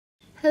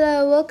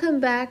Hello, welcome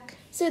back.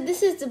 So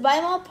this is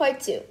Dubai Mall Part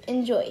 2.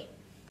 Enjoy.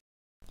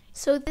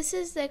 So this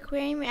is the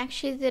aquarium. We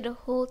actually did a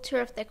whole tour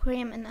of the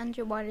aquarium and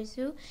underwater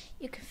zoo.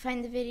 You can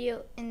find the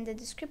video in the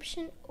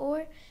description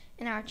or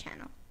in our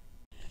channel.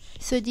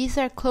 So these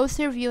are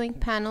closer viewing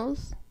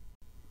panels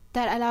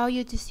that allow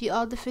you to see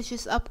all the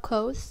fishes up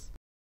close.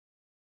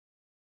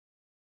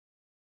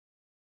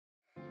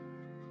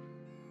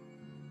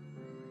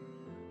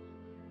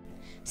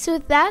 So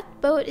that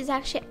boat is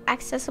actually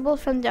accessible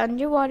from the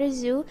underwater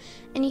zoo,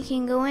 and you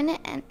can go in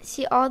it and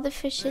see all the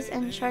fishes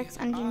and sharks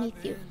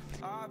underneath you.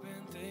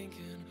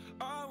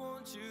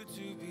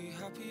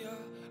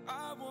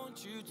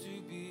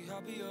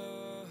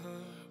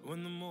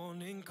 When the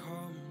morning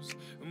comes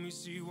and we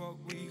see what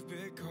we've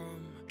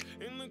become,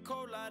 in the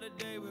cold light of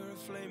day we're a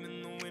flame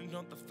in the wind,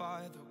 not the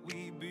fire that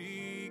we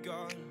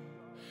begun.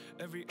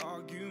 Every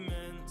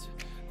argument,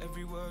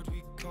 every word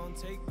we can't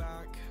take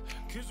back,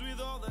 'cause with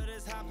all that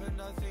has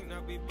happened I think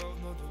that we both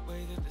know the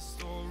way that the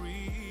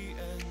story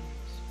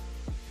ends.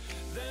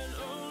 Then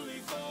only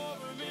for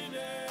a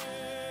minute.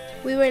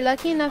 We were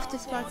lucky enough to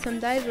spot some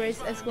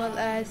divers as well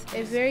as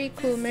a very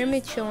cool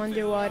mermaid show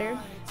underwater.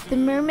 The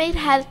mermaid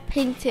had a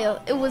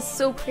pigtail. It was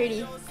so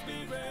pretty.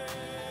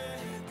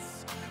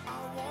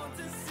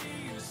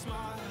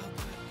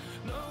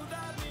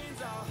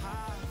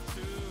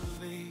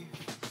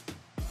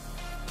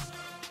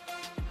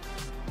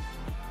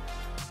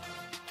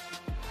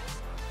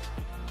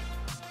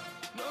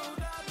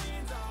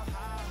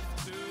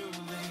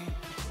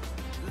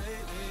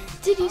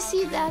 Did you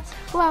see that?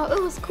 Wow, it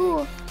was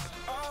cool.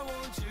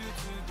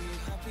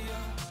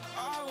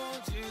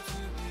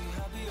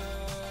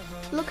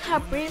 Look how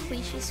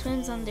bravely she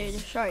swims under the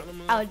shark.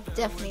 I would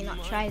definitely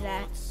not try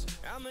that.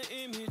 And the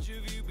image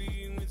of you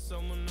being with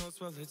someone else,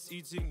 well, it's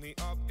eating me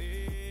up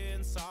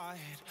inside.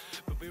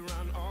 But we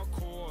ran our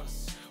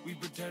course, we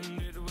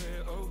pretended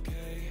we're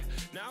okay.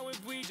 Now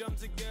if we jump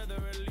together,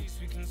 at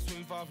least we can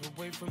swim far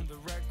away from the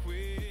wreck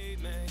we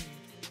made.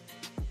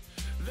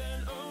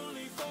 Then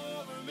only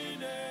for a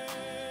minute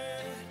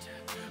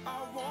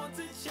I want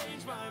to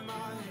change my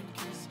mind,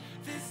 'cause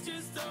this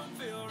just don't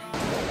feel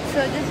right. So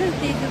this is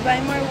the Dubai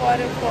Mall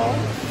waterfall.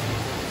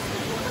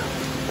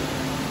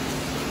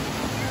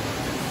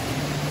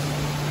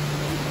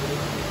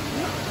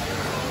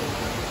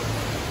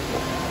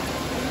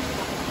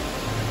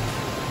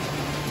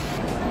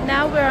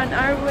 Now we're on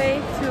our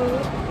way to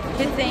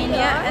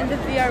Kidzania and the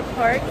VR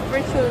park,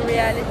 virtual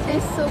reality.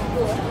 It's so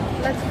cool.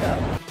 Let's go.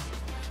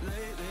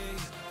 Lately,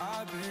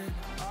 I've been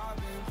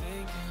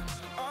thinking,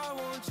 I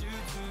want you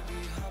to be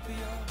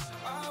happier.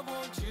 I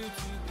want you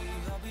to be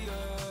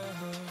happier.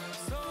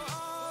 So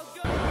I'll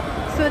go.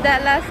 So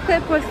that last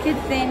clip was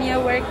Kidzania,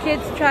 where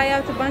kids try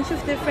out a bunch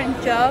of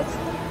different jobs.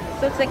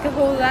 So it's like a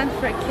whole land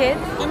for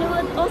kids. And it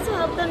would also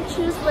help them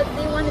choose what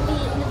they want to be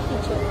in the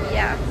future.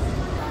 Yeah.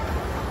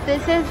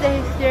 This is the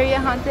Hysteria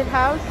Haunted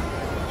House.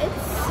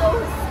 It's so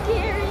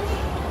scary.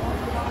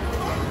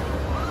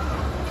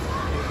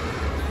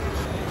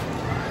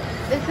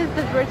 This is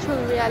the virtual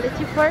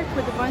reality park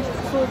with a bunch of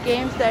cool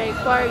games that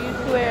require you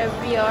to wear a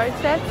VR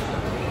set.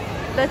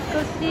 Let's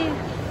go see.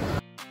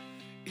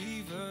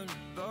 Even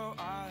though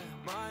I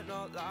might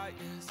not like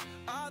this,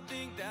 I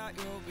think that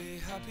you'll be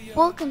happier.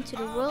 Welcome to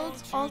the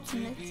world's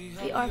ultimate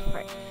VR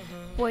park,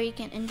 where you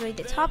can enjoy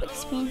the top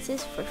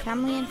experiences for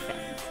family and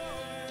friends.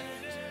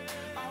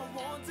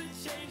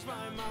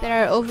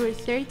 There are over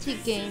 30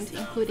 games,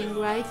 including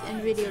rides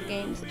and video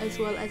games, as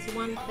well as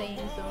one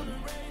playing zone,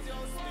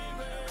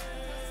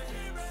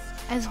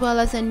 as well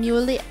as a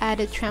newly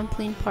added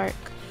trampoline park.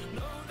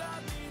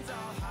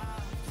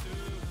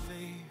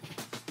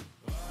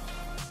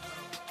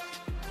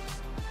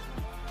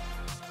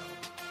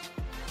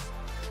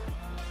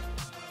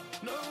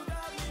 No,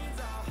 that means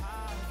I'll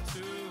have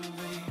to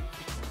leave.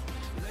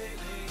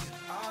 Lately,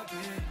 I've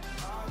been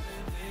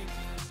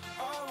thinking,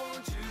 I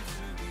want you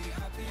to be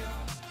happier.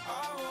 I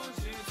want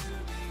you to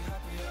be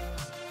happier.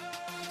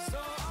 So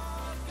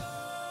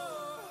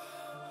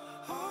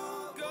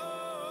I'll go.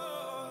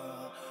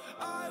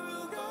 I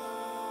will go.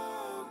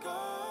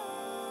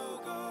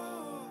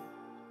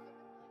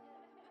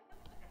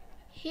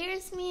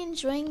 Here's me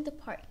enjoying the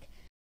park.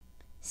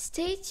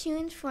 Stay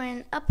tuned for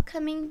an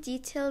upcoming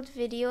detailed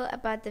video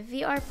about the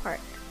VR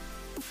park.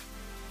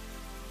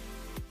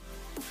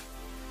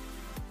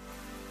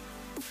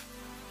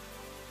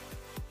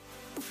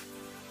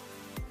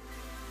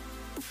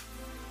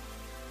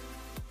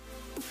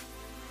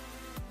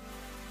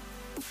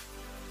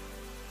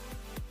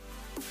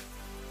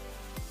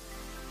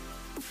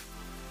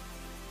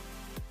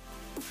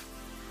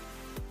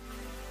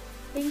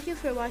 Thank you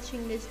for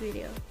watching this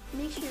video.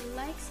 Make sure to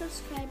like,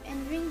 subscribe,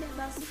 and ring the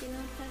bell so you get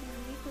notified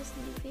when we post a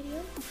new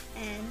video.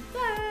 And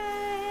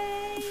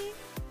bye!